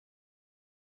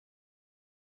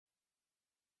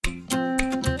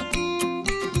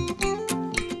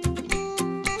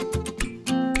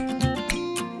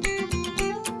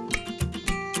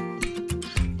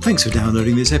Thanks for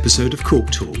downloading this episode of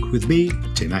Cork Talk with me,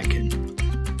 Tim Atkin.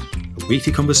 A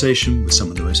weekly conversation with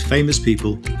some of the most famous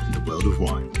people in the world of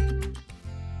wine.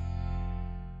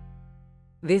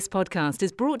 This podcast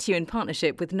is brought to you in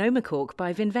partnership with Noma Cork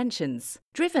by Vinventions.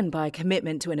 Driven by a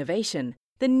commitment to innovation,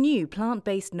 the new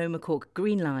plant-based Noma Cork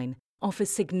Green Line offers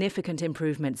significant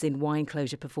improvements in wine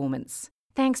closure performance.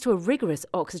 Thanks to a rigorous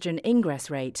oxygen ingress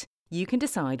rate, you can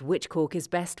decide which cork is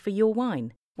best for your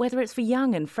wine, whether it's for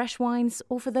young and fresh wines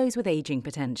or for those with ageing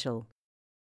potential.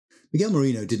 Miguel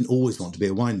Merino didn't always want to be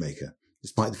a winemaker,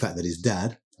 despite the fact that his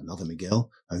dad, another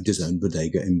Miguel, owned his own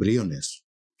bodega in Briones.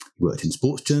 He worked in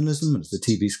sports journalism and as a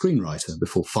TV screenwriter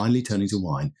before finally turning to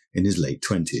wine in his late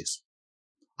 20s.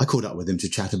 I caught up with him to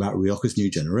chat about Rioja's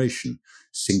new generation,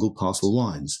 single parcel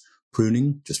wines,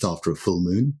 pruning just after a full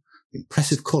moon, the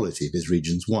impressive quality of his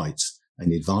region's whites,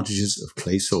 and the advantages of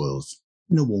clay soils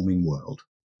in a warming world.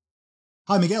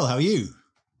 Hi Miguel, how are you?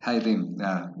 Hi Tim.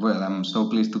 Well, I'm so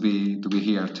pleased to be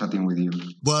here chatting with you.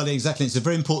 Well, exactly. It's a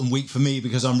very important week for me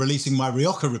because I'm releasing my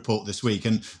Rioja report this week,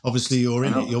 and obviously you're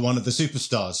in it. You're one of the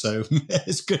superstars, so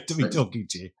it's good to be talking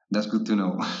to you. That's good to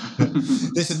know.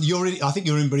 Listen, I think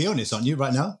you're in Briones, aren't you,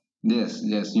 right now? Yes.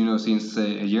 You know, since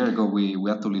a year ago, we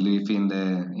actually live in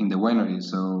the winery,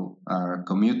 so our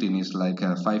commuting is like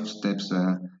 5 steps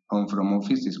home from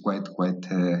office. Is quite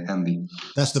handy.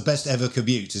 That's the best ever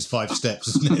commute, is 5 steps,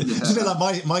 isn't it? Yeah. It's a bit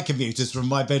like my commute is from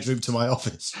my bedroom to my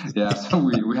office. Yeah, so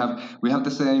we have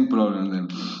the same problem then.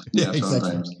 Yeah, exactly.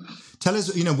 Sometimes. Tell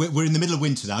us, we're in the middle of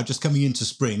winter now, just coming into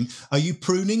spring. Are you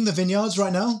pruning the vineyards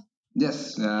right now?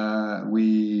 Yes,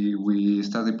 we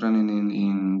started planning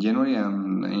in January,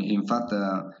 and in fact,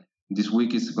 this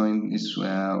week is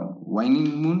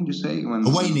waning moon. You say a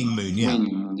waning moon, yeah.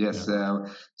 Waning moon, yes. Yeah.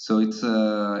 So it's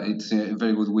a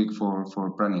very good week for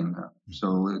planning.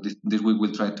 So this week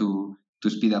we'll try to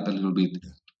speed up a little bit. Yeah.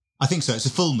 I think so. It's a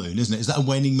full moon, isn't it? Is that a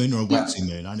waning moon or a waxing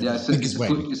moon? I think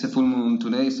it's a full moon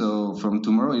today. So from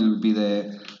tomorrow it will be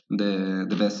the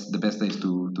best days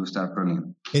to start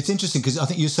pruning. It's interesting because I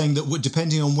think you're saying that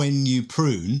depending on when you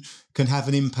prune can have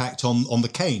an impact on the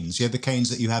canes. You have the canes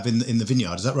that you have in the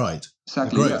vineyard. Is that right?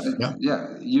 Exactly.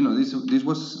 Yeah. You know, this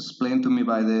was explained to me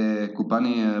by the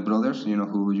Kupani brothers.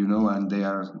 And they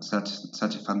are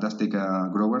such a fantastic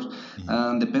growers. Mm-hmm.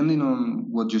 And depending on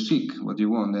what you seek, what you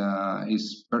want,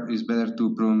 is better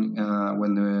to prune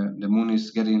when the moon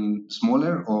is getting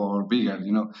smaller or bigger.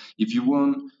 You know, if you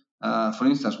want. For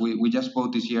instance, we just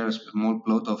bought this year a small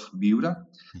plot of Viura,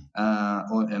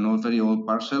 an old, very old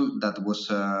parcel that was,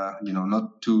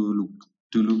 not to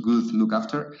look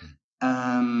after,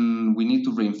 and we need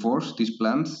to reinforce these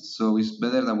plants. So it's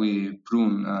better that we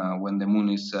prune when the moon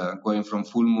is going from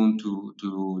full moon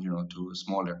to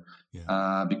smaller,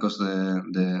 because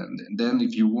then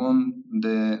if you want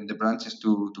the branches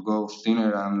to go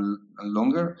thinner and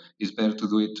longer, it's better to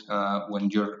do it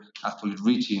when you're actually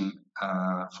reaching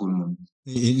full moon.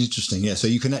 Interesting, yeah. So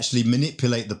you can actually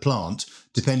manipulate the plant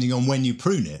depending on when you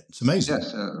prune it. It's amazing.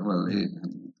 Yes,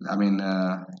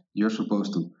 you're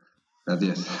supposed to. But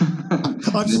yes,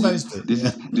 I'm supposed to. This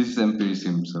is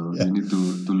empirism, so you need to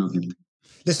look it.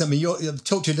 Listen,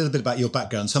 talk to you a little bit about your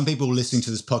background. Some people listening to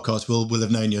this podcast will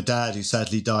have known your dad, who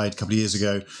sadly died a couple of years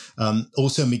ago.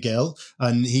 Also Miguel,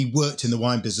 and he worked in the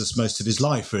wine business most of his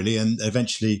life, really, and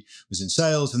eventually was in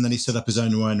sales, and then he set up his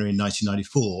own winery in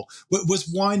 1994. Was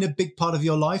wine a big part of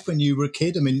your life when you were a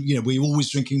kid? I mean, were you always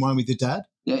drinking wine with your dad?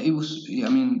 Yeah, it was. I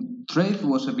mean, trade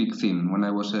was a big thing when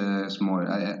I was small.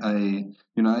 I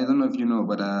don't know if you know,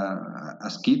 but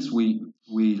as kids we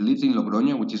lived in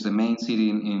Logroño, which is the main city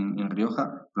in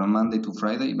Rioja, from Monday to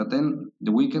Friday. But then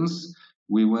the weekends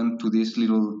we went to this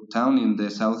little town in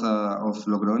the south of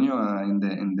Logroño, in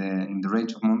the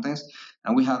range of mountains,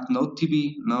 and we had no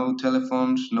TV, no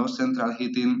telephones, no central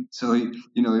heating. So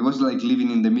it was like living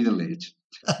in the Middle Age.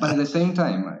 But at the same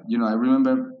time, I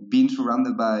remember being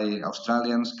surrounded by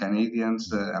Australians,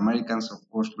 Canadians, Americans, of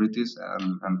course, British,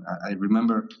 and I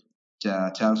remember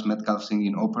Charles Metcalfe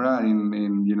singing opera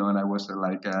and I was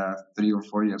 3 or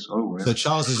 4 years old. So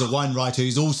Charles is a wine writer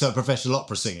who's also a professional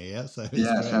opera singer, yeah. So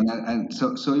yes, and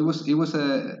so it was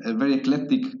a very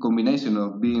eclectic combination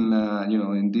of being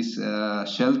in this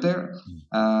shelter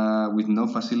with no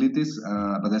facilities,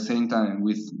 but at the same time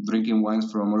with drinking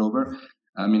wines from all over.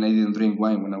 I mean, I didn't drink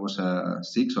wine when I was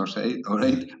 6 or 8,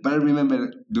 but I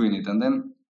remember doing it. And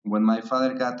then when my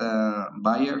father got a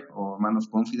buyer or man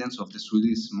of confidence of the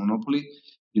Swedish monopoly,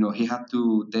 he had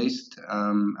to taste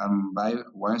and buy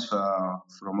wines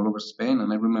from all over Spain.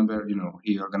 And I remember,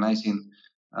 he organizing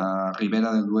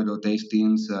Ribera del Duero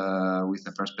tastings with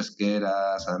the first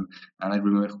pesqueras, and I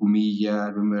remember Jumilla, I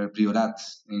remember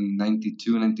Priorats in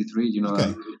 92, 93,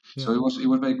 Okay. so it was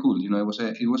very cool,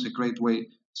 it was a great way.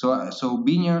 So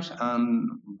vineyards and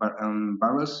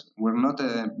barrels were not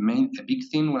a big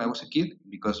thing when I was a kid,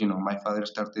 because my father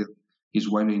started his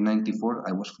winery in '94.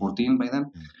 I was 14 by then,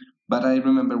 but I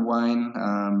remember wine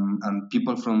and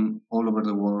people from all over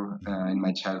the world in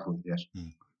my childhood. Yes.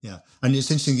 Yeah, and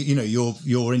it's interesting that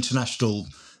your international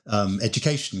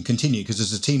education continued, because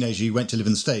as a teenager you went to live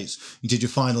in the States. You did your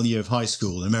final year of high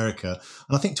school in America,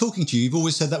 and I think talking to you, you've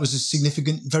always said that was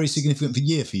very significant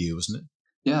year for you, wasn't it?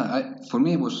 Yeah, for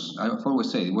me, it was. I've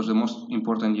always said it was the most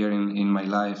important year in my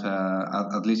life,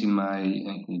 at least in my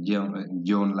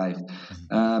young life,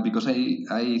 because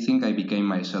I think I became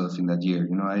myself in that year.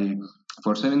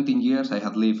 For 17 years I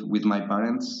had lived with my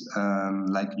parents,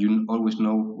 like you always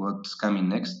know what's coming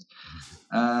next,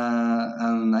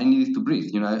 and I needed to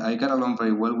breathe. I got along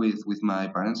very well with my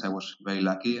parents. I was very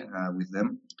lucky with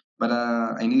them, but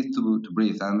I needed to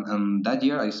breathe. And that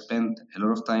year I spent a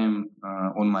lot of time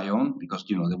on my own, because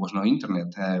there was no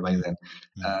internet by then.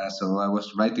 So I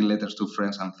was writing letters to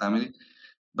friends and family.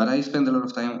 But I spent a lot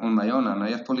of time on my own, and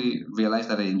I actually realized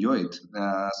that I enjoyed it.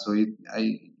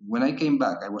 When I came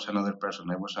back, I was another person.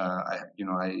 It was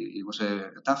a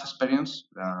tough experience.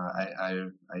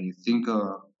 I think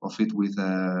of it with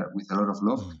a lot of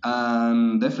love,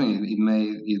 and definitely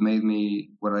it made me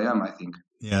what I am, I think.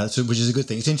 Yeah, which is a good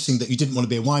thing. It's interesting that you didn't want to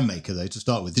be a winemaker, though, to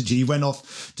start with, did you? You went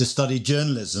off to study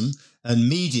journalism and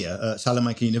media at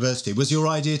Salamanca University. Was your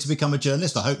idea to become a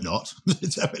journalist? I hope not.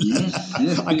 Yes,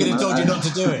 I could have told you not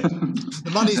to do it. The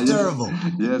money's terrible.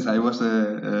 Yes, I was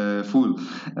a fool.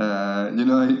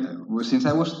 Since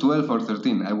I was 12 or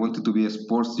 13, I wanted to be a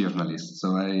sports journalist.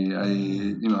 So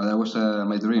that was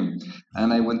my dream.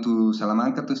 And I went to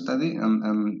Salamanca to study,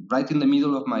 and right in the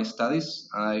middle of my studies,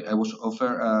 I was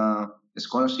offered a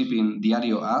scholarship in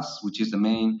Diario AS, which is the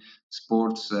main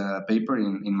sports paper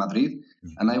in Madrid.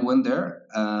 And I went there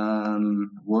and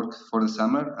worked for the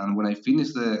summer. And when I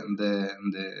finished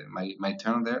my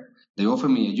term there, they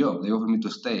offered me a job. They offered me to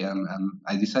stay. And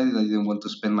I decided I didn't want to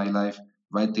spend my life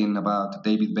writing about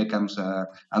David Beckham's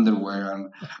underwear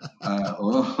and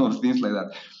or things like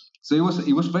that. So it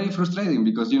was very frustrating,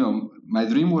 because my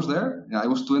dream was there. I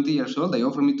was 20 years old. They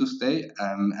offered me to stay,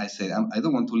 and I said I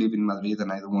don't want to live in Madrid,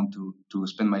 and I don't want to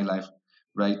spend my life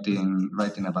writing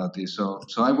about this. So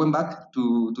I went back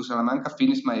to Salamanca,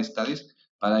 finished my studies,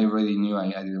 but I already knew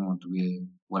I didn't want to be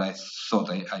what I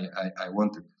thought I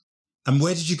wanted. And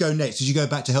where did you go next? Did you go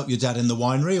back to help your dad in the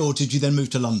winery, or did you then move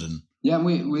to London? Yeah,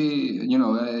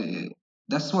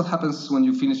 that's what happens when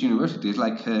you finish university. It's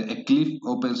like a cliff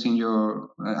opens in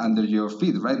under your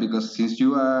feet, right? Because since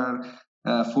you are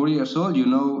 4 years old, you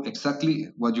know exactly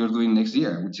what you're doing next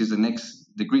year, which is the next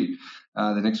degree,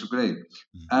 the next grade.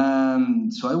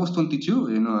 And so I was 22.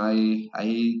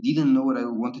 I didn't know what I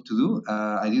wanted to do.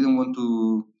 I didn't want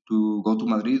to go to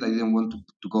Madrid. I didn't want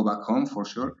to go back home, for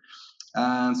sure.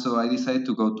 And so I decided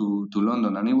to go to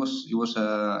London, and it was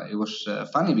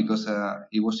funny, because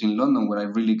it was in London where I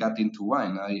really got into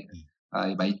wine.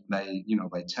 By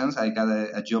chance I got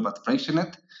a job at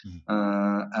Freixenet,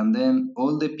 and then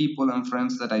all the people and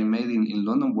friends that I made in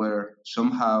London were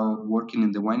somehow working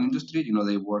in the wine industry.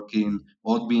 They work in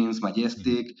Odd Beans,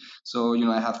 Majestic. So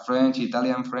I had French,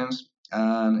 Italian friends,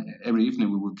 and every evening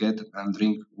we would get and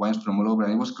drink wines from all over,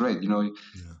 and it was great. Those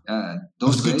it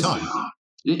was a good time.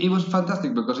 It was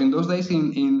fantastic, because in those days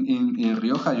in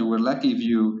Rioja, you were lucky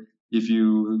if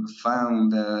you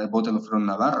found a bottle from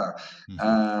Navarra.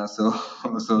 So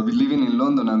living in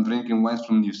London and drinking wines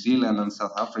from New Zealand and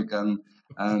South Africa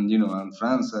and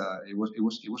France, it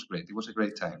was great. It was a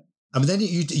great time. And then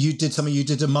you did something. You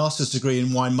did a master's degree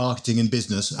in wine marketing and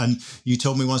business, and you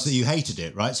told me once that you hated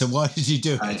it, right? So why did you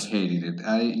do it? I hated it.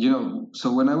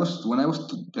 So when I was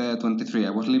 23, I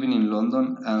was living in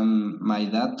London, and my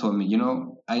dad told me,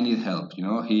 I need help.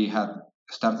 He had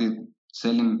started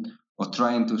selling or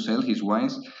trying to sell his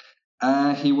wines.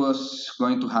 He was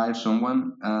going to hire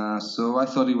someone, so I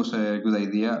thought it was a good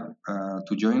idea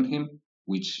to join him,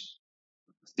 which,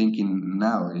 thinking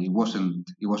now, it was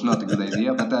not a good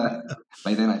idea, but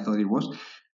by then I thought it was.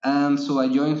 And so I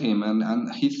joined him,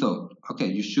 and he thought, okay,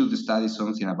 you should study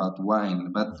something about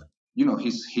wine. But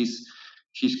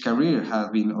his career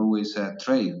had been always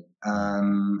trade,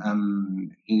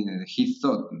 and he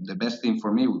thought the best thing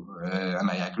for me, and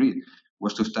I agreed,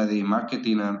 was to study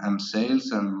marketing and sales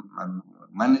and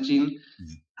managing.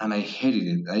 And I hated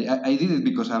it. I did it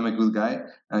because I'm a good guy,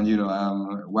 and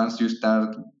once you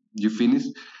start, you finish.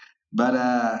 but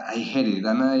I hated it,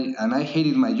 and I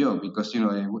hated my job because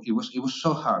it was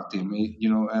so hard, Tim.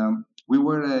 We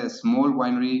were a small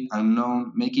winery,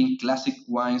 unknown, making classic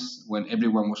wines when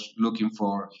everyone was looking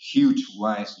for huge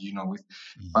wines, with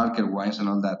Parker wines and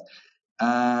all that.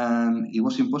 And it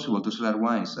was impossible to sell our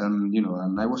wines.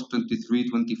 And I was 23,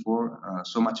 24,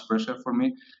 so much pressure for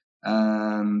me.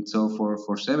 And so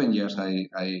for 7 years, I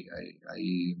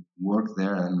worked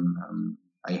there, and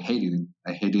I hated it.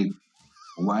 I hated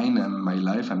wine and my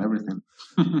life and everything.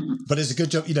 But it's a good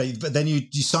job, but then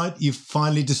you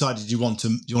finally decided you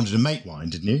wanted to make wine,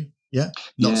 didn't you? Yeah.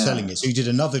 Not selling it. So you did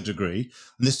another degree,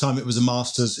 and this time it was a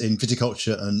master's in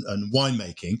viticulture and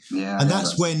winemaking. Yeah. And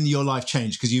that's when your life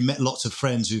changed, because you met lots of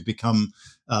friends who've become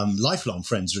lifelong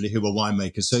friends, really, who were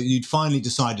winemakers. So you'd finally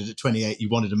decided at 28 you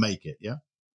wanted to make it, yeah?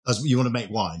 As you want to make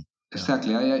wine.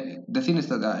 Exactly. The thing is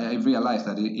that I realized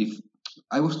that if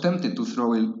I was tempted to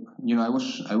throw it, I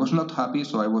was not happy,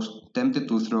 so I was tempted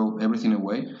to throw everything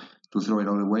away, to throw it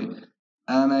all away.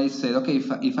 And I said, okay,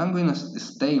 if I'm going to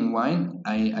stay in wine,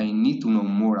 I need to know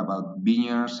more about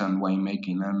vineyards and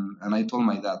winemaking. And I told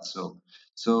my dad so.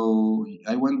 So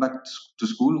I went back to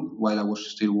school while I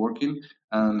was still working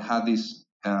and had this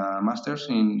master's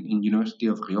in University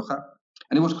of Rioja.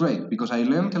 And it was great because I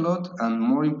learned a lot, and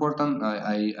more important,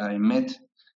 I met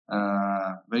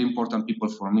very important people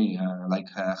for me, like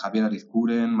Javier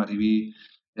Arizcuren, Mariví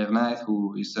Hernández,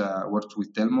 who works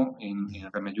with Telmo in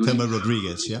Remeyuri. Telmo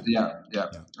Rodriguez, yeah? Yeah.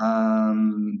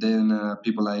 Then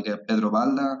people like Pedro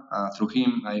Balda. Through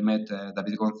him, I met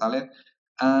David González.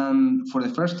 And for the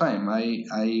first time,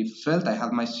 I felt I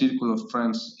had my circle of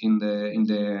friends in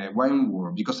the wine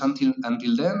world, because until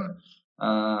then,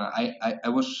 I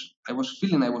was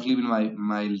feeling I was living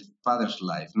my father's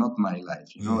life, not my life.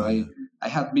 I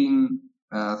had been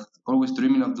always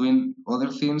dreaming of doing other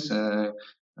things,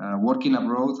 working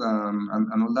abroad,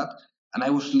 and all that. And I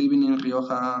was living in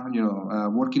Rioja,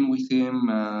 working with him,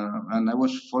 and I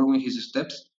was following his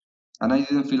steps. And I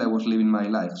didn't feel I was living my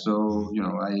life. So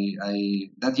I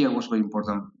that year was very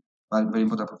important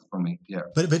for me. Yeah.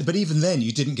 But even then,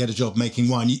 you didn't get a job making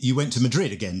wine. You went to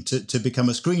Madrid again to become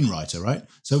a screenwriter, right?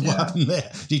 So what happened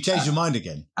there? Did you change your mind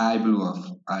again? I blew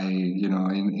off.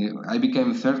 I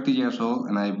became 30 years old,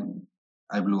 and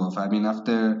I blew off. I mean,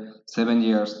 after 7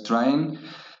 years trying,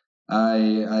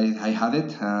 I had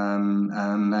it,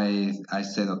 and I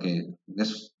said, okay,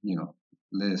 let's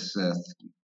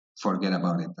forget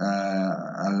about it.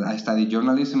 I studied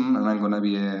journalism, and I'm gonna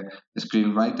be a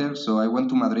screenwriter. So I went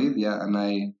to Madrid, and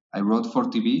I wrote for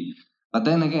TV. But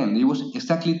then again, it was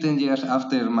exactly 10 years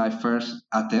after my first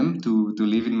attempt to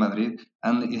live in Madrid,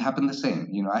 and it happened the same.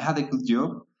 I had a good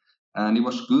job, and it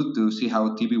was good to see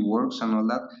how TV works and all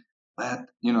that.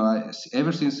 But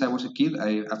ever since I was a kid,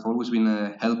 I've always been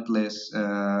a helpless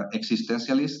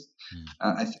existentialist.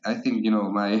 I think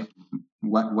my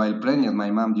while pregnant,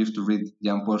 my mom used to read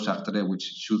Jean-Paul Sartre, which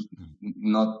should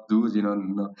not do.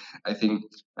 No, I think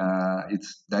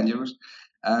it's dangerous.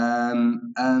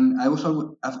 And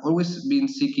I've always been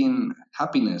seeking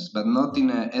happiness, but not in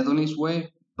a hedonist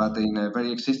way, but in a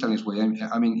very existentialist way.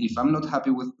 I mean, if I'm not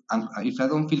happy if I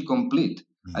don't feel complete,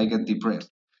 I get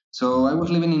depressed. So I was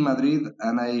living in Madrid,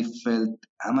 and I felt,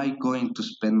 am I going to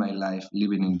spend my life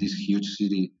living in this huge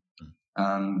city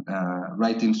and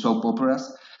writing soap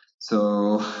operas?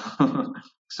 So,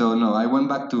 so no, I went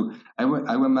back to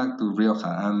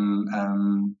Rioja,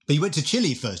 and but you went to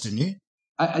Chile first, didn't you?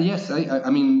 Yes,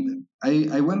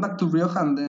 I went back to Rioja,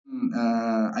 and then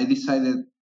I decided,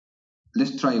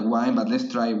 let's try wine, but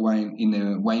let's try wine in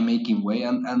a winemaking way,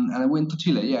 and I went to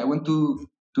Chile. Yeah, I went to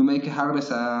make a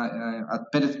harvest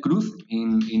at Pérez Cruz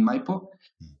in Maipo.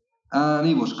 And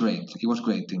it was great. It was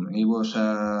great, Tim. It was,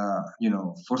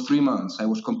 for 3 months, I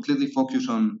was completely focused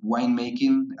on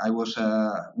winemaking. I was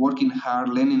working hard,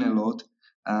 learning a lot,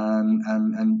 and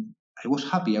I was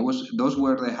happy. Those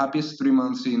were the happiest 3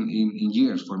 months in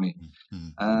years for me.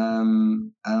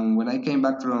 And when I came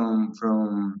back from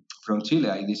Chile,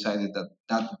 I decided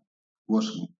that was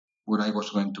what I was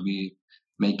going to be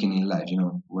making in life.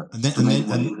 And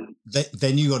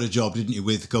then you got a job, didn't you,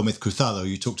 with Gómez Cruzado?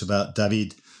 You talked about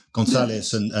David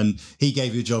González, and he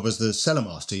gave you a job as the cellar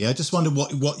master. Yeah, I just wondered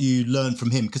what you learned from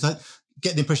him, because I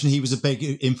get the impression he was a big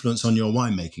influence on your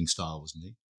winemaking style, wasn't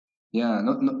he? Yeah,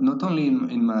 not only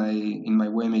in my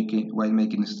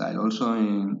winemaking style, also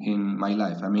in my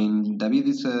life. I mean, David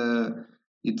is a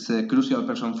crucial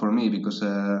person for me, because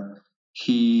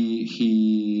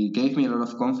he gave me a lot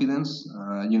of confidence.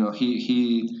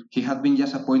 He had been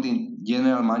just appointed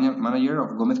general manager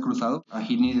of Gómez Cruzado, and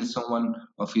he needed someone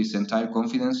of his entire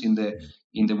confidence in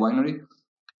the winery.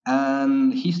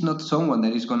 and he's not someone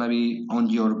that is going to be on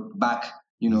your back,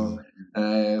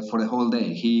 for the whole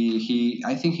day.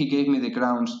 I think he gave me the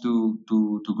grounds to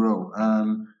grow.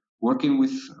 Working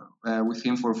with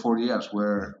him for 4 years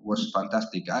was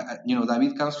fantastic.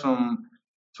 David comes from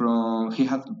he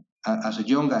had as a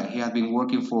young guy, he had been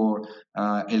working for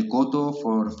El Coto,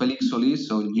 for Felix Solis,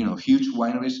 so huge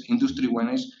wineries, industry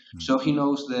wineries. So he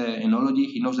knows the enology,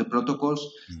 he knows the protocols.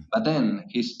 But then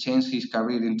he's changed his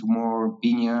career into more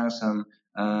vineyards,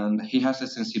 and he has a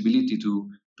sensibility to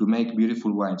make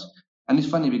beautiful wines. And it's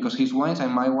funny because his wines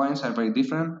and my wines are very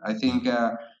different. I think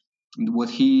what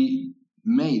he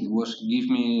made was give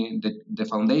me the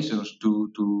foundations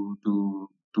to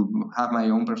have my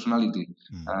own personality.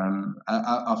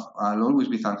 I'll always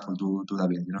be thankful to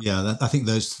David. Yeah, I think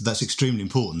that's extremely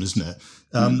important, isn't it?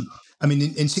 I mean,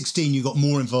 in 16, you got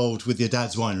more involved with your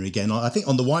dad's winery again, I think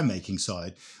on the winemaking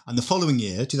side. And the following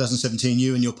year, 2017,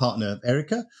 you and your partner,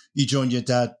 Erica, you joined your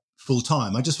dad full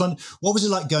time. I just wonder, what was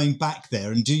it like going back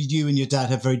there? And do you and your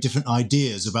dad have very different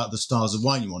ideas about the styles of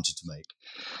wine you wanted to make?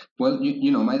 Well,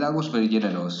 my dad was very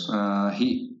generous.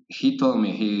 He told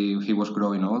me he was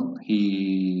growing old.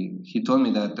 He told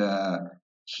me that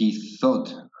he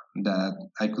thought that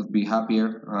I could be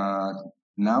happier.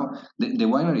 Now the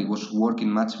winery was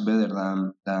working much better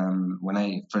than when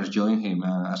I first joined him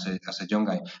as a young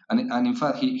guy. And in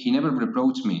fact, he never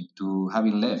reproached me to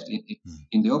having left.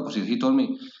 In the opposite, he told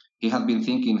me he had been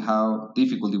thinking how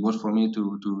difficult it was for me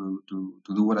to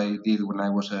do what I did when I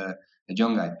was a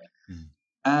young guy.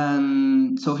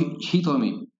 And so he told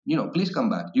me, please come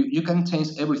back. You can change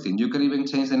everything. You can even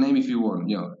change the name if you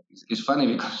want. It's funny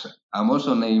because I'm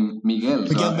also named Miguel.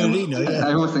 Miguel Merino, yeah.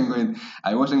 I wasn't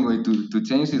going to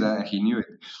change it, and he knew it.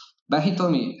 But he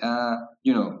told me,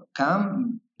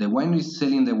 come. The winery is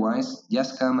selling the wines.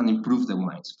 Just come and improve the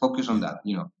wines. Focus on that.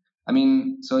 I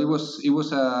mean, so it was.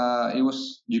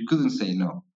 You couldn't say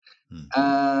no.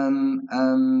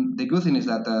 And the good thing is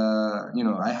that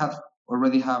I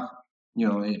already have.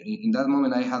 In that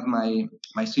moment, I had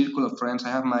my circle of friends. I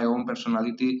have my own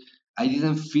personality. I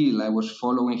didn't feel I was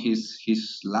following his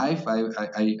life. I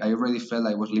already felt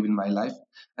I was living my life,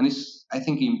 and I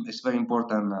think it's very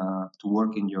important to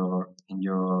work in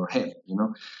your head.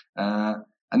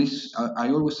 And I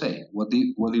always say what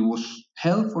it was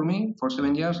hell for me for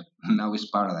 7 years, now it's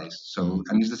paradise. So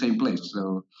and it's the same place.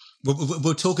 So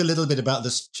we'll talk a little bit about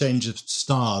this change of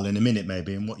style in a minute,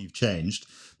 maybe, and what you've changed.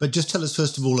 But just tell us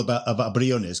first of all about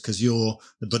Briones, because you're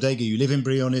the bodega. You live in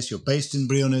Briones. You're based in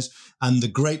Briones, and the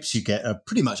grapes you get are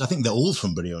pretty much. I think they're all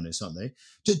from Briones, aren't they?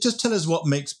 Just tell us what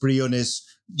makes Briones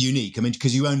unique. I mean,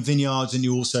 because you own vineyards and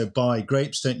you also buy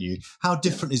grapes, don't you? How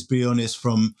different is Briones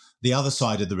from the other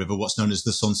side of the river, what's known as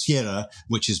the Sonsiera,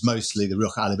 which is mostly the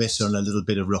Rioja Alavesa and a little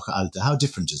bit of Rioja Alta? How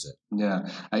different is it? Yeah,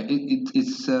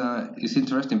 it's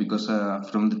interesting because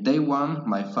from the day one,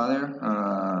 my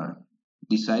father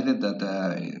decided that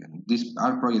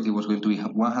our project was going to be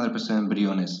 100%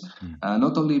 Briones.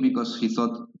 Not only because he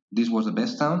thought this was the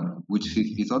best town, which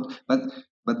he thought,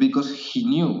 but because he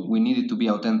knew we needed to be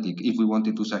authentic if we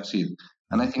wanted to succeed.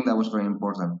 And I think that was very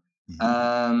important.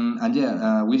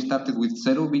 We started with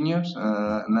 0 vineyards.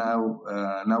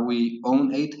 Now we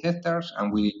own 8 hectares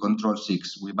and we control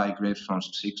 6. We buy grapes from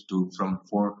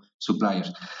 4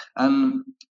 suppliers. And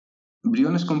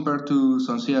Briones compared to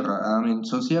Sonsierra,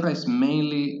 Sonsierra is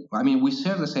mainly, we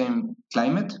share the same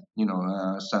climate,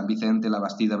 San Vicente, La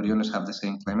Bastida, Briones have the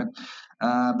same climate,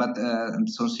 but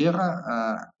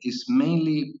Sonsierra is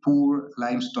mainly poor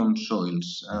limestone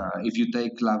soils. If you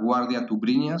take La Guardia to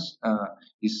Briñas,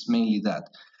 it's mainly that.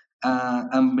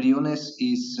 And Briones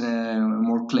is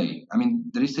more clay.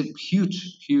 There is a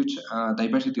huge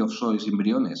diversity of soils in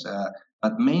Briones,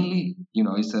 but mainly,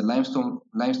 it's a limestone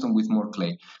with more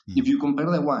clay. If you compare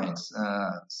the wines,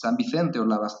 San Vicente or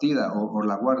La Bastida or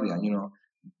La Guardia,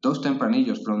 those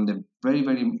Tempranillos from the very,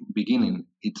 very beginning,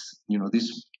 it's,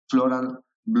 this floral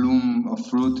bloom of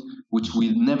fruit, which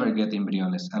we never get in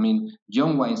Briones.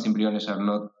 Young wines in Briones are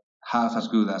not half as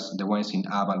good as the wines in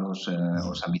Avalos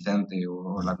or San Vicente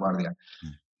or La Guardia.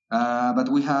 But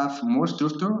we have more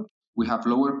structure, we have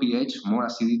lower pH, more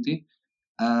acidity,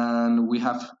 and we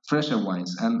have fresher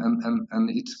wines. And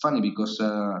it's funny because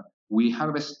we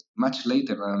harvest much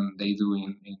later than they do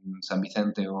in San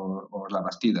Vicente or La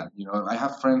Bastida. I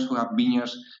have friends who have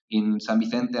vineyards in San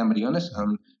Vicente and Briones,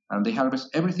 and they harvest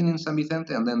everything in San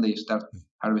Vicente, and then they start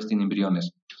harvesting in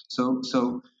Briones. So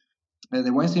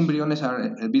the wines in Briones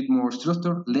are a bit more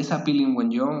structured, less appealing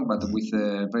when young, but with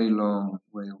a very long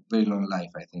life,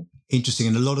 I think. Interesting.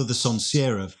 And a lot of the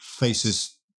Sonsiera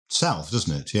faces south,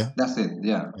 doesn't it? Yeah. That's it.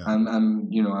 Yeah.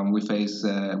 And we face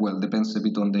depends a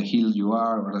bit on the hill you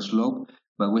are or the slope,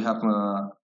 but we have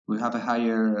a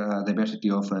higher diversity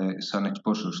of sun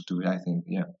exposures to it, I think.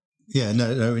 Yeah. Yeah.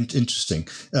 No. Interesting.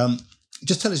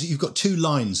 Just tell us, you've got two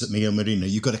lines at Miguel Merino.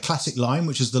 You've got a classic line,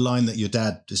 which is the line that your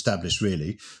dad established,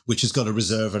 really, which has got a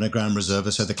reserve and a ground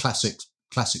reserve, so the classic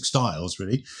styles,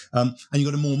 really. And you've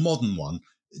got a more modern one.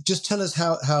 Just tell us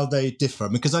how they differ,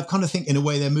 because I kind of think, in a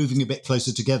way, they're moving a bit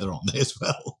closer together, aren't they, as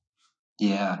well?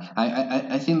 Yeah,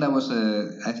 I think that was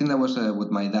what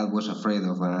my dad was afraid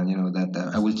of.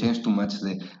 That I will change too much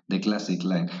the classic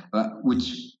line,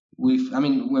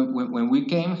 when we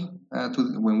came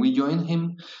when we joined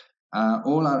him.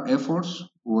 All our efforts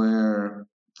were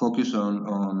focused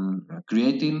on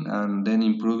creating and then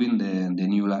improving the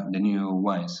new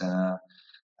wines.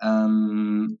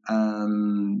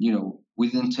 We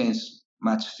didn't change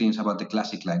much things about the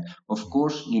classic line. Of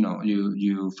course,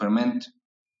 you ferment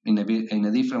in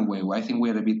a different way. I think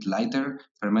we're a bit lighter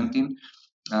fermenting,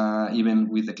 even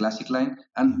with the classic line.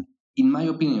 And in my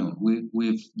opinion,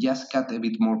 we've just got a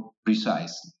bit more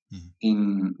precise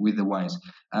with the wines.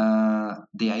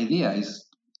 The idea is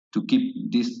to keep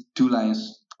these two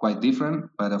lines quite different,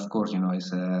 but of course, it's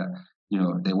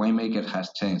the winemaker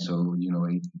has changed, so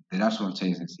there are some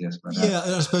changes. Yes, but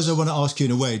I suppose I want to ask you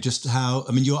in a way just how.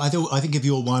 I mean, I think of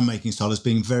your winemaking style as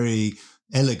being very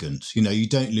elegant. You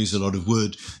don't lose a lot of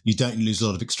wood, you don't lose a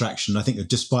lot of extraction. I think that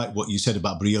despite what you said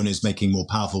about Briones making more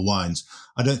powerful wines,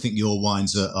 I don't think your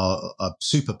wines are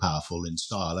super powerful in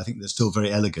style. I think they're still very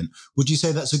elegant. Would you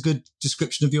say that's a good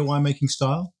description of your winemaking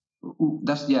style?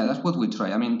 That's what we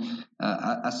try. I mean,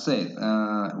 as said,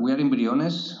 we are in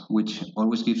Briones, which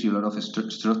always gives you a lot of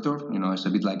structure. It's a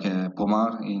bit like a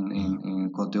Pomar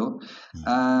in Côte d'Or.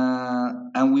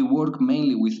 And we work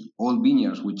mainly with old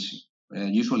vineyards, which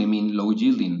usually mean low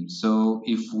yielding. So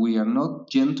if we are not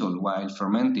gentle while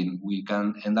fermenting, we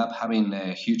can end up having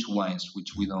huge wines,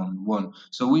 which we don't want.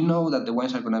 So we know that the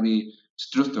wines are going to be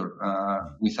structured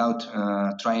without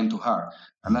trying too hard.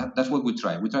 And that's what we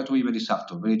try. We try to be very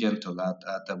subtle, very gentle at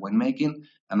the winemaking,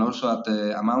 and also at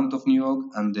the amount of new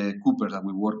oak and the coopers that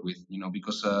we work with,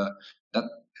 because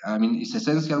it's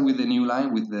essential with the new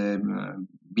line, with the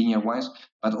vineyard wines,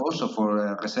 but also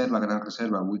for Reserva, Gran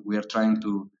Reserva, we are trying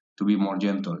to be more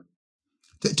gentle.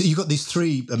 You've got these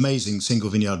three amazing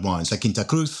single vineyard wines, La Quinta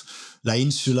Cruz, La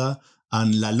Ínsula,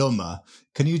 and La Loma.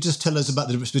 Can you just tell us about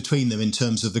the difference between them in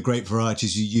terms of the grape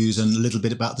varieties you use and a little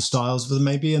bit about the styles of them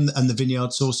maybe and the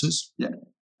vineyard sources? Yeah.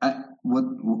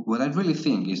 What I really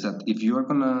think is that if you are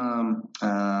going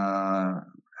to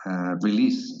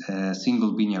release a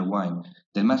single vineyard wine,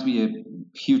 there must be a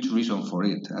huge reason for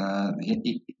it.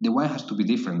 The wine has to be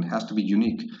different, it has to be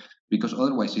unique, because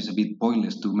otherwise it's a bit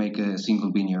pointless to make a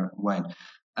single vineyard wine.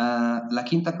 La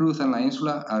Quinta Cruz and La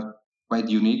Ínsula are quite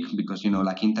unique because,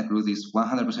 La Quinta Cruz is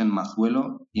 100%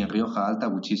 Mazuelo in Rioja Alta,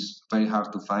 which is very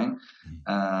hard to find.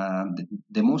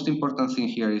 The most important thing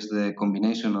here is the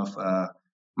combination of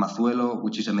Mazuelo,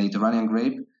 which is a Mediterranean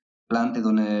grape, planted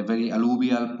on a very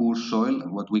alluvial, poor soil,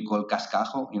 what we call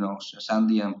cascajo,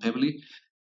 sandy and pebbly.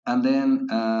 And then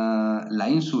La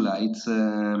Ínsula, it's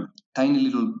a tiny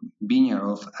little vineyard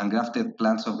of ungrafted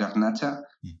plants of Garnacha,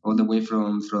 all the way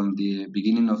from the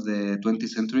beginning of the 20th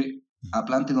century,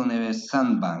 planted on a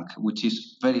sandbank, which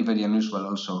is very, very unusual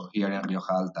also here in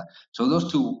Rioja Alta. So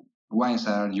those two wines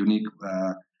are unique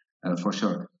for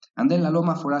sure. And then La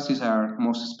Loma for us is our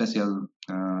most special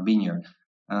vineyard.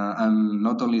 And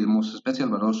not only the most special,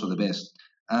 but also the best.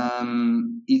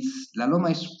 La Loma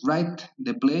is right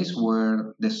the place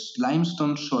where the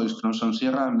limestone soils from Son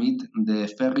Sierra meet the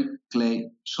ferric clay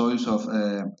soils of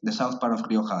the south part of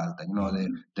Rioja Alta,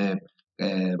 the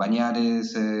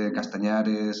Bañares,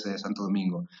 Castañares, Santo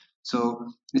Domingo. So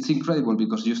it's incredible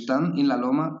because you stand in La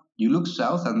Loma, you look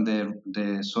south and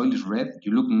the soil is red,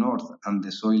 you look north and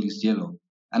the soil is yellow.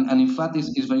 And in fact,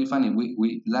 it's very funny.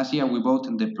 We last year we bought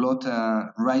the plot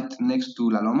right next to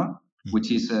La Loma,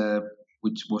 which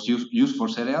was used for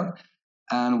cereal,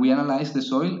 and we analyzed the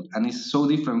soil, and it's so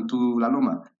different to La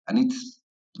Loma, and it's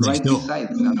right beside.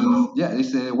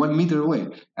 It's 1 meter away,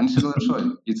 and it's another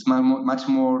soil. It's much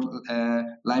more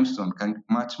limestone,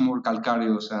 much more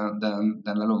calcareous than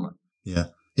La Loma. Yeah,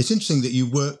 it's interesting that you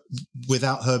work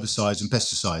without herbicides and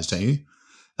pesticides, don't you?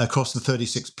 Across the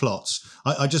 36 plots.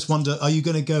 I just wonder, are you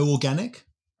going to go organic?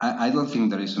 I don't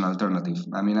think there is an alternative.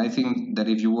 I mean, I think that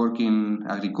if you work in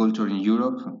agriculture in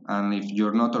Europe and if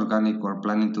you're not organic or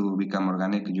planning to become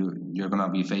organic, you're going to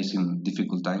be facing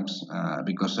difficult times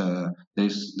because there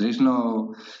is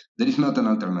not an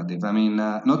alternative. I mean,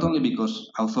 not only because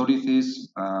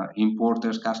authorities,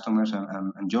 importers, customers,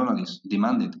 and journalists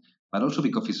demand it, but also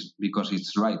because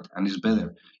it's right and it's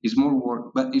better. It's more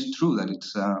work, but it's true that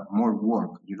it's more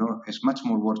work. You know, it's much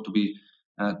more work to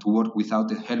work without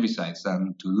the herbicides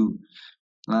than to do.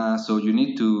 So you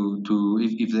need to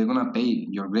if they're gonna pay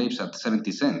your grapes at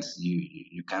 70 cents,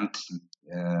 you can't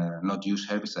not use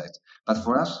herbicides. But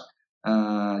for us,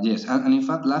 yes, and in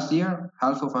fact, last year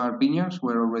half of our vineyards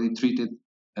were already treated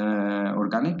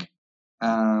organic.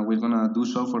 We're gonna do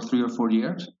so for 3 or 4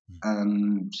 years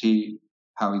and see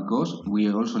how it goes. We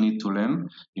also need to learn,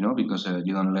 because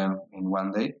you don't learn in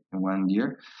one day, in 1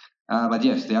 year. But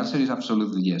yes, the answer is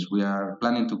absolutely yes. We are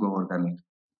planning to go organic.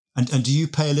 And do you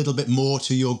pay a little bit more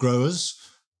to your growers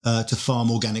to farm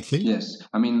organically? Yes,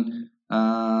 I mean,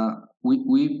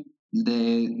 we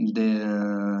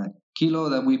the kilo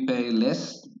that we pay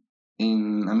less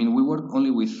in. I mean, we work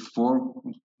only with 4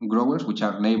 growers, which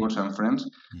are neighbors and friends.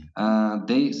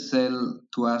 They sell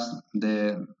to us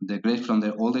the grapes from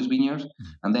their oldest vineyards,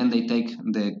 and then they take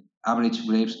the average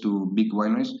grapes to big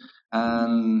wineries.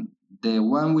 And the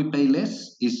one we pay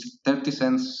less is 30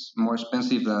 cents more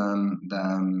expensive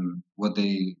than what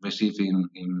they receive in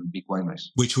big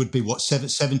wineries. Which would be what,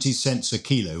 70 cents a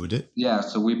kilo, would it? Yeah,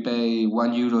 so we pay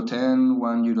 €1.10,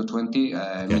 €1.20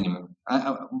 minimum.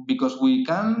 Because we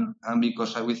can, and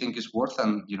because we think it's worth,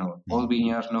 and all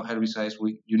vineyards, no herbicides.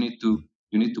 You need to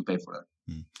pay for that.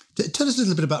 Tell us a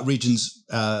little bit about regions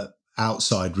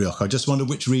outside Rioja. I just wonder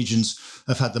which regions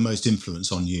have had the most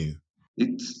influence on you.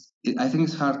 I think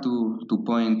it's hard to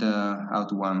point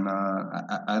out one.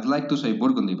 I'd like to say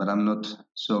Burgundy, but I'm not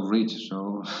so rich,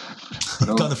 so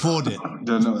you can't afford it.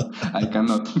 No, I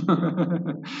cannot.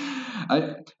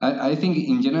 I think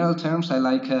in general terms, I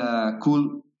like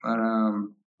cool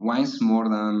wines more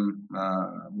than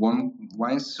warm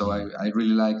wines. So I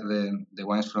really like the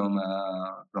wines from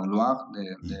Loire,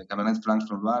 the Cabernet Francs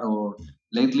from Loire, or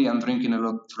lately I'm drinking a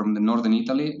lot from the northern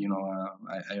Italy.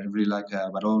 I really like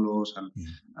Barolos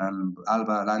and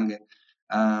Alba, Lange.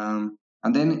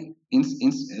 And then in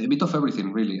a bit of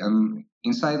everything, really.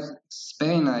 Inside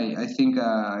Spain, I think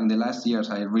in the last years,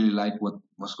 I really like what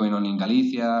was going on in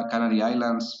Galicia, Canary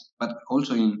Islands, but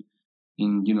also in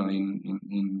Jumilla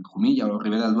or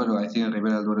Ribera del Duero. I think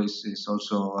Ribera del Duero is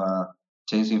also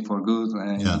changing for good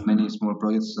in many small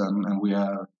projects, and we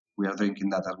are drinking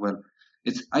that as well.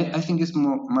 I think it's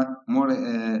more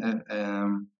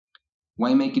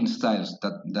winemaking styles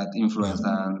that influence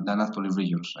than actually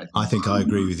regions. I think I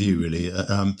agree with you, really.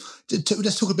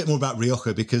 Let's talk a bit more about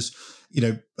Rioja, because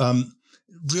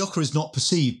Rioja is not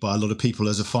perceived by a lot of people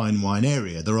as a fine wine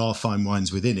area. There are fine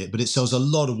wines within it, but it sells a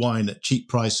lot of wine at cheap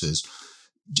prices.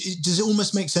 Does it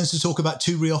almost make sense to talk about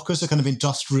 2 Riojas, a kind of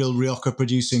industrial Rioja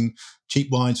producing cheap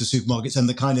wines for supermarkets, and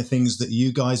the kind of things that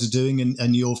you guys are doing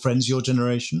and your friends, your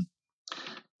generation?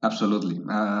 Absolutely.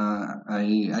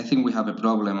 I think we have a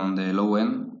problem on the low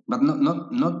end, but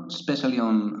not especially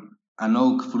on an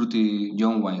oak fruity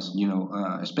young wines,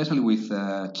 especially with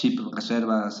cheap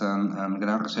reservas and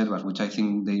grand reservas, which I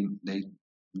think they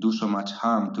do so much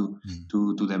harm to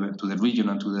the region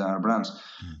and to our brands.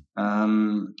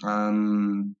 And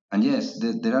yes,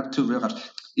 there are 2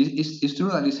 Riojas. It's true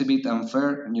that it's a bit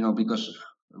unfair, because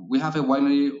we have a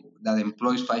winery that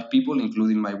employs 5 people,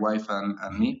 including my wife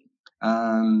and me.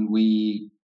 And we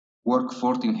work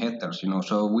 14 hectares,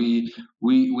 so we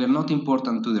are not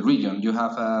important to the region. You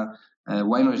have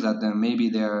wineries that maybe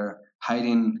they're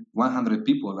hiring 100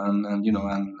 people, and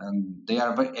they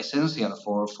are very essential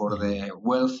for the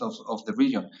wealth of the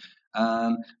region.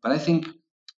 But I think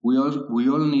we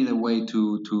all need a way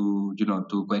to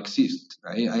coexist.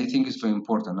 I think it's very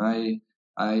important.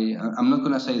 I'm not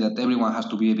going to say that everyone has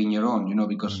to be a vigneron,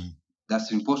 because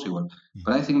that's impossible.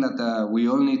 But I think that we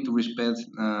all need to respect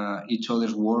each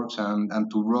other's works and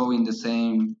to row in the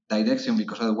same direction,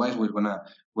 because otherwise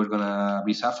we're gonna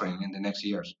be suffering in the next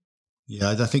years.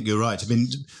 Yeah, I think you're right. I mean,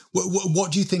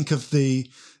 what do you think of the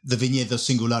Viñedos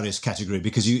Singulares category?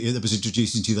 Because it was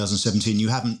introduced in 2017. You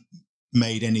haven't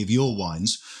made any of your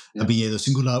wines a Viñedo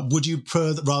Singular. Would you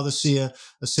rather see a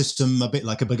system a bit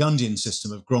like a Burgundian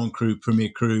system of Grand Cru, Premier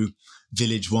Cru,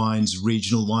 village wines,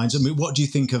 regional wines? I mean, what do you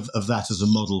think of that as a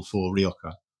model for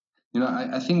Rioja?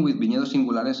 I think with Viñedos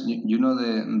Singulares,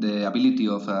 the ability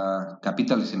of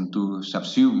capitalism to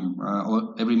subsume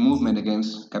every movement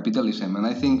against capitalism. And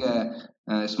I think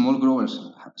small growers,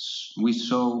 we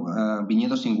saw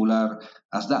Viñedo Singular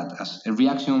as that, as a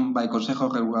reaction by Consejo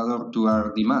Regulador to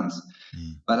our demands.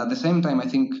 But at the same time, I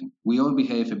think we all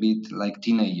behave a bit like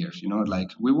teenagers,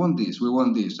 like we want this,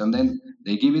 and then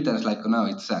they give it and it's like, oh, no,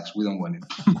 it sucks, we don't want it.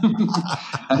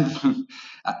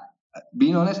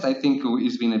 Being honest, I think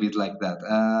it's been a bit like that.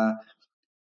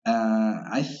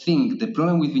 I think the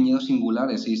problem with Viñedos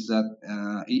Singulares is that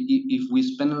if we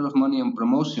spend a lot of money on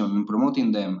promotion and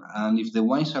promoting them, and if the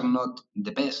wines are not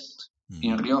the best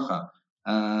in Rioja,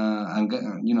 and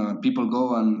people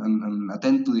go and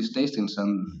attend to these tastings,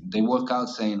 and they walk out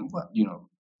saying, well,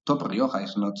 top Rioja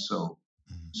is not so.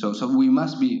 So we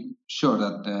must be sure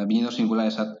that Viñedos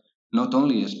Singulares have not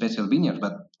only special vineyards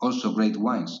but also great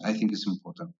wines. I think it's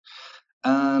important.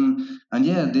 And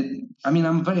yeah,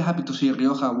 I'm very happy to see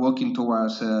Rioja walking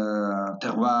towards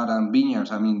terroir and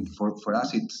vineyards. I mean, for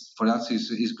us,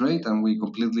 it's great, and we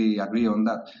completely agree on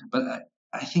that. But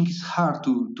I think it's hard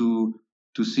to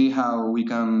see how we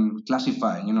can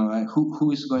classify.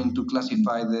 Who is going to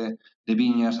classify the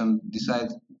vineyards and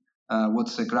decide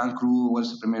what's a Grand Cru,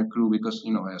 what's a Premier Cru? Because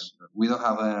we don't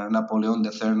have a Napoleon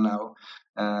III now.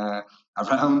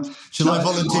 Around. Shall I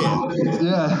volunteer?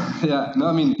 Yeah. No,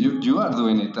 I mean you are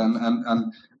doing it, and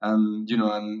I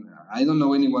don't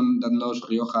know anyone that knows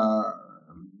Rioja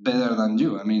better than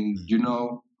you. I mean, you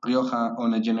know Rioja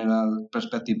on a general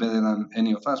perspective better than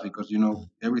any of us because you know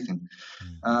everything.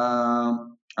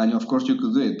 And of course you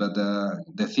could do it, but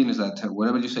the thing is that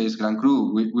whatever you say is Grand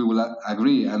Cru, we will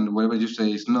agree, and whatever you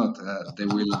say is not, they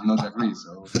will not agree.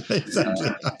 So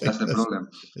exactly. That's the problem.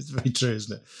 It's very true,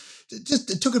 isn't it?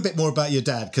 Just talk a bit more about your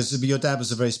dad, because your dad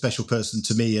was a very special person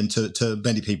to me and to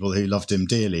many people who loved him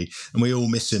dearly, and we all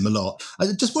miss him a lot.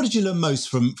 Just what did you learn most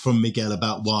from Miguel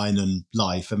about wine and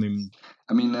life? From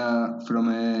a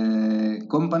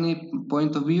company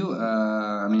point of view,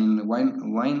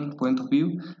 wine point of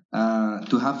view,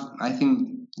 to have, I think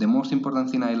the most important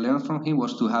thing I learned from him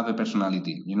was to have a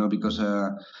personality, because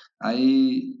I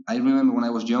remember when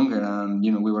I was younger and,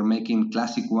 we were making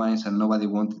classic wines and nobody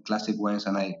wanted classic wines,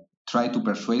 and I tried to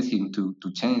persuade him to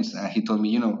change. He told me,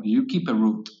 you keep a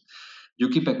route, you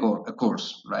keep a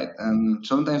course, right? And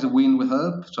sometimes the wind will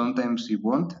help, sometimes it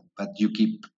won't, but you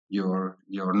keep your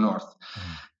north.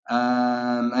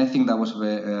 And I think that was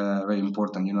very, very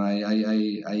important.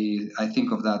 I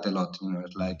think of that a lot.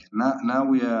 It's like now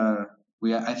we are.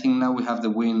 I think now we have the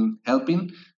wind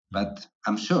helping, but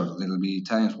I'm sure there will be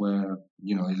times where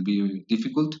it'll be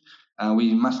difficult, and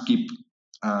we must keep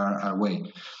our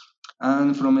way.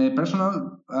 And from a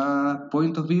personal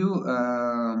point of view,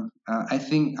 I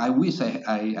think I wish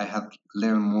I had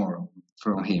learned more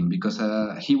from him, because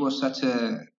he was such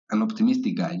an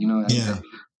optimistic guy.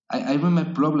 I remember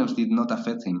problems did not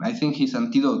affect him. I think his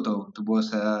antidote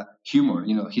was humor.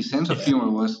 His sense of humor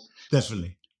was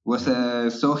definitely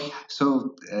so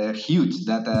huge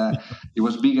that it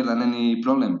was bigger than any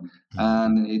problem.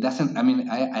 And it doesn't. I mean,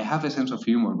 I have a sense of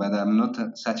humor, but I'm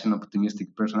not such an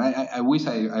optimistic person. I wish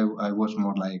I was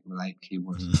more like he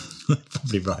was.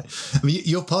 Probably right. I mean,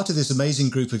 you're part of this amazing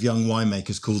group of young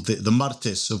winemakers called the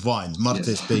Martes of Wine.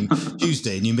 Martes being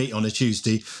Tuesday, and you meet on a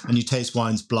Tuesday and you taste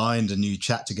wines blind and you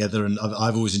chat together. And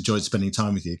I've always enjoyed spending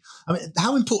time with you. I mean,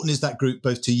 how important is that group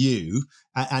both to you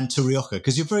and to Rioja?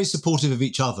 Because you're very supportive of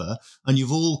each other, and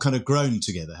you've all kind of grown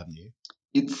together, haven't you?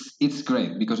 It's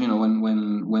great because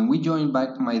when we joined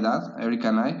back, my dad, Eric,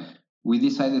 and I, we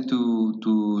decided to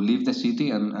leave the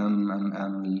city and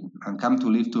come to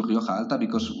live to Rioja Alta,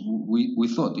 because we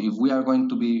thought if we are going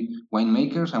to be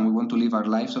winemakers and we want to live our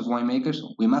lives as winemakers,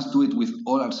 we must do it with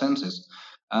all our senses,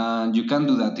 and you can't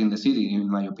do that in the city, in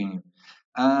my opinion.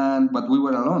 But we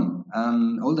were alone,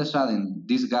 and all of a sudden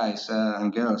these guys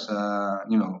and girls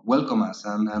welcome us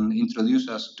and introduce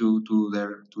us to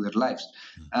their lives.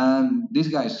 And these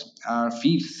guys are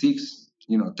 5th, 6th,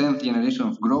 10th generation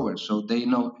of growers, so they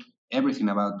know everything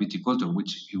about viticulture,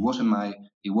 which it wasn't my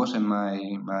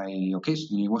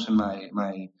occasion, it wasn't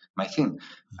my thing.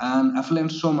 And I've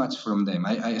learned so much from them.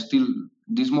 I still,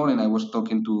 this morning I was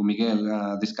talking to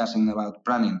Miguel, discussing about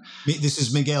Pranin. This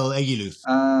is Miguel Aguiluz.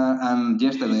 And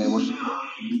yesterday I was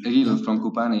Aguiluz from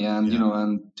Cupani, and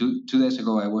and 2 days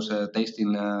ago I was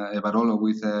tasting a Barolo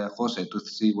with Jose to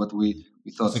see what we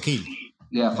thought. Jose Gil.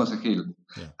 Yeah, Jose Gil.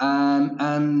 Yeah.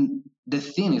 And the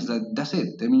thing is that's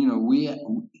it. I mean,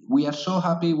 we are so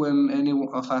happy when any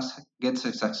of us gets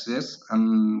a success,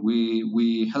 and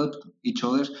we help each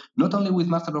other. Not only with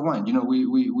Master of Wine,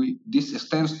 we this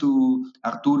extends to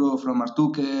Arturo from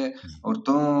Artuque, or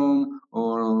Tom,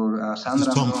 or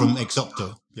Sandra. Tom from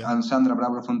Exopto. Yeah. And Sandra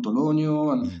Bravo from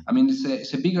Tologno, and I mean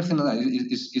it's a bigger thing than that.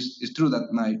 It's true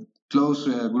that my close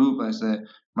group as the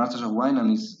Masters of Wine,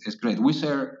 and it's great. We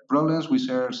share problems, we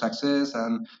share success,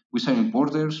 and we share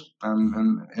importers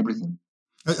and everything.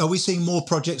 Are we seeing more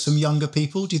projects from younger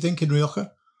people, do you think, in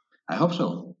Rioja? I hope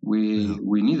so. We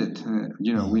need it.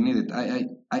 We need it.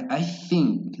 I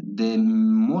think the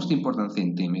most important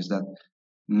thing, Tim, is that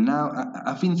now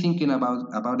I've been thinking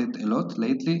about it a lot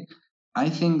lately. I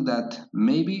think that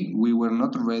maybe we were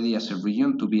not ready as a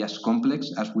region to be as complex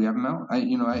as we are now.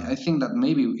 I think that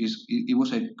maybe it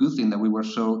was a good thing that we were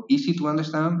so easy to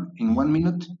understand. In 1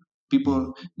 minute,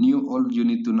 people knew all you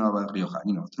need to know about Rioja.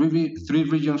 Three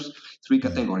regions, three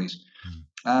categories.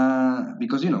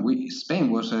 Because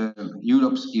Spain was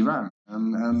Europe's Iran,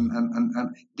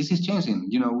 and this is changing.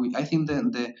 I think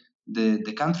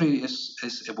the country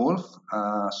is evolved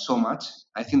so much.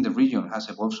 I think the region has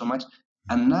evolved so much,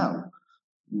 and now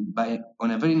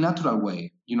on a very natural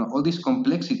way, all this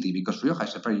complexity, because Rioja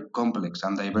is a very complex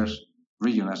and diverse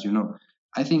region, as you know.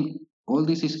 I think all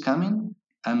this is coming,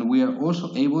 and we are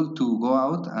also able to go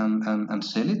out and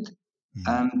sell it,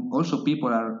 and also people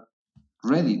are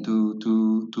ready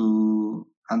to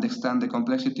understand the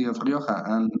complexity of Rioja,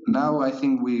 and now I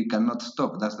think we cannot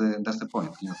stop. That's the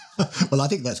point. Well, I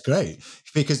think that's great,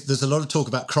 because there's a lot of talk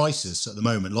about crisis at the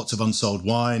moment. Lots of unsold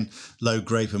wine, low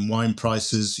grape and wine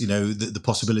prices. The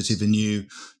possibility of a new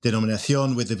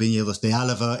denominación with the Viñedos de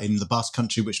Álava in the Basque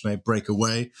Country, which may break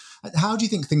away. How do you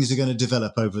think things are going to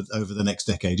develop over the next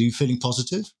decade? Are you feeling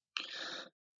positive?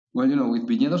 Well, with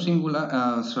Viñedos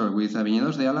with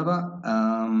Viñedos de Álava,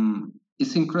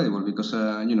 it's incredible because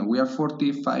we are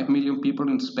 45 million people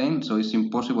in Spain, so it's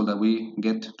impossible that we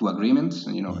get to agreements.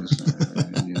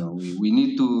 We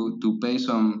need to pay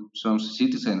some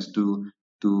citizens to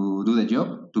do the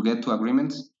job, to get to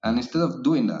agreements, and instead of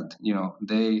doing that,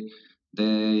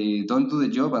 they don't do the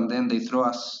job, and then they throw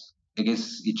us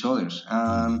against each others.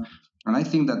 And I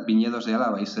think that Viñedos de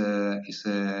Álava is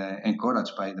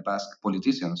encouraged by the Basque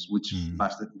politicians, which,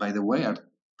 by the way, are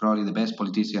probably the best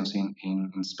politicians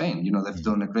in Spain. They've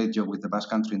done a great job with the Basque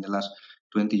Country in the last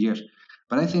 20 years.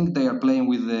 But I think they are playing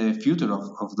with the future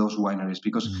of those wineries,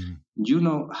 because you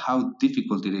know how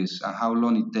difficult it is and how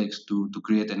long it takes to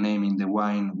create a name in the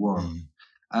wine world.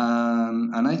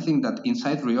 And I think that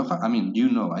inside Rioja,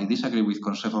 I disagree with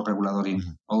Consejo Regulador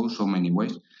in so many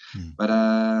ways. But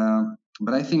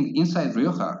I think inside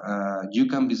Rioja, you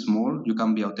can be small, you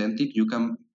can be authentic, you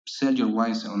can sell your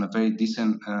wines on a very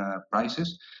decent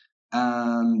prices,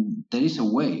 and there is a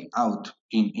way out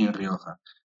in Rioja.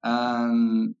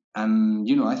 And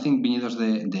I think Viñedos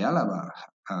de Álava,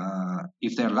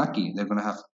 if they're lucky, they're going to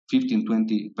have 15,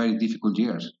 20 very difficult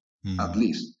years at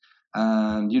least.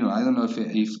 And I don't know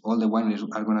if all the wineries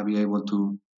are going to be able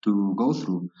to go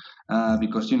through,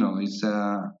 because it's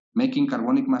making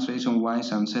carbonic maceration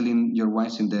wines and selling your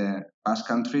wines in the Basque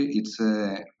Country. It's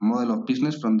a model of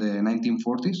business from the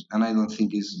 1940s, and I don't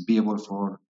think it's viable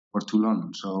for too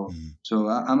long. So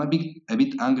I'm a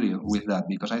bit angry with that,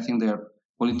 because I think their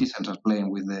politicians are playing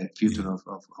with the future of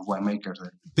winemakers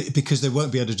there. Because they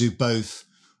won't be able to do both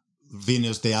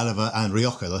Viñedos de Álava and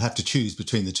Rioja. They'll have to choose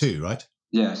between the two, right?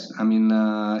 Yes,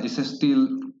 it's still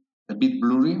a bit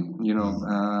blurry,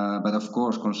 but of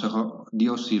course, Consejo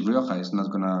DOC Rioja is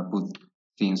not going to put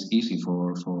things easy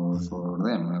for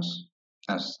them,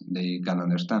 as they can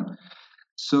understand.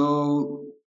 So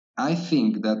I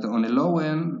think that on the low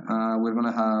end, we're going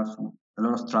to have a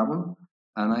lot of trouble,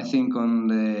 and I think on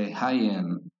the high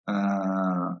end,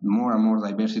 more and more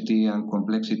diversity and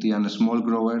complexity and small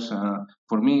growers.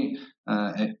 For me,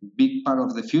 a big part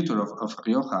of the future of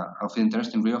Rioja, of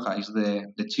interest in Rioja, is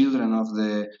the children of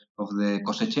the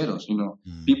cosecheros.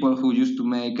 People who used to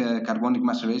make carbonic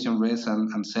maceration reds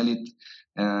and sell it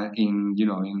in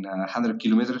 100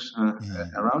 kilometers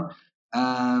around.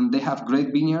 And they have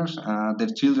great vineyards. Their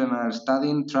children are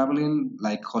studying, traveling,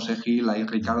 like Jose Gil,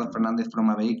 like Ricardo Fernandez from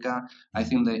Abeica. I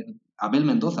think Abel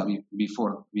Mendoza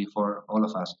before all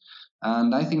of us.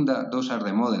 And I think that those are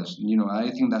the models. I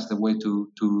think that's the way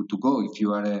to go if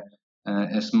you are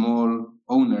a small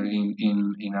owner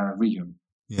in our region.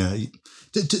 Yeah.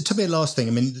 To be a last thing,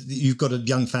 you've got a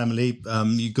young family.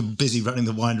 You've got busy running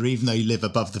the winery, even though you live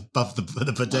above the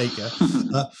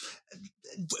bodega.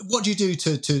 What do you do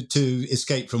to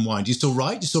escape from wine? Do you still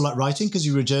write? Do you still like writing because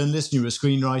you were a journalist and you were a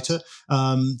screenwriter?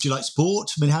 Do you like sport?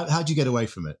 How do you get away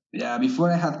from it? Yeah, before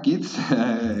I had kids,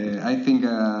 I think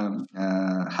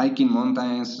hiking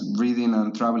mountains, reading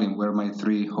and traveling were my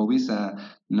three hobbies.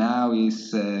 Now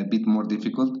is a bit more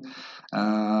difficult,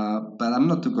 but I'm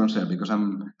not too concerned because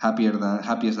I'm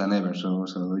happiest than ever. So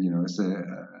it's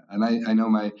and I know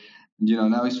my,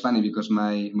 now it's funny because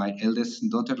my eldest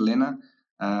daughter Lena,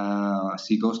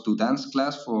 She goes to dance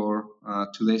class for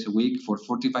 2 days a week for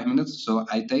 45 minutes. So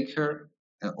I take her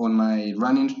on my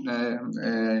running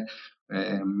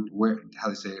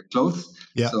clothes.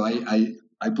 Yeah. So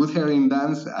I put her in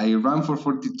dance. I run for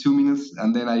 42 minutes,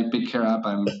 and then I pick her up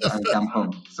and come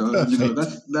home. So that's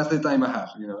the time I have.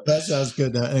 That sounds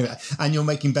good. Anyway, and you're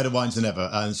making better wines than ever,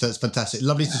 and so it's fantastic.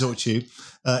 Lovely to talk to you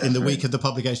in the week of the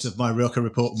publication of my Rioja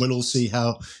report. We'll all see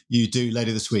how you do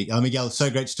later this week. Miguel, so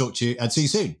great to talk to you, and see you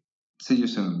soon. See you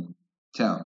soon.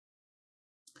 Ciao.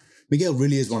 Miguel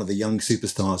really is one of the young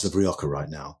superstars of Rioja right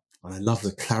now, and I love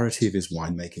the clarity of his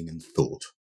winemaking and thought.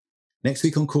 Next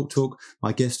week on Cork Talk,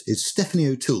 my guest is Stephanie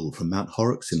O'Toole from Mount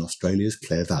Horrocks in Australia's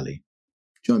Clare Valley.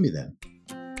 Join me then.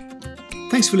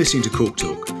 Thanks for listening to Cork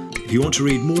Talk. If you want to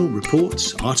read more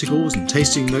reports, articles and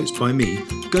tasting notes by me,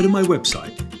 go to my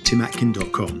website,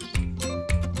 timatkin.com.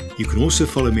 You can also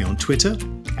follow me on Twitter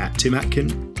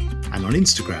 @timatkin and on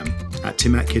Instagram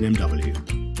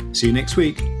 @timatkinmw. See you next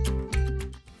week.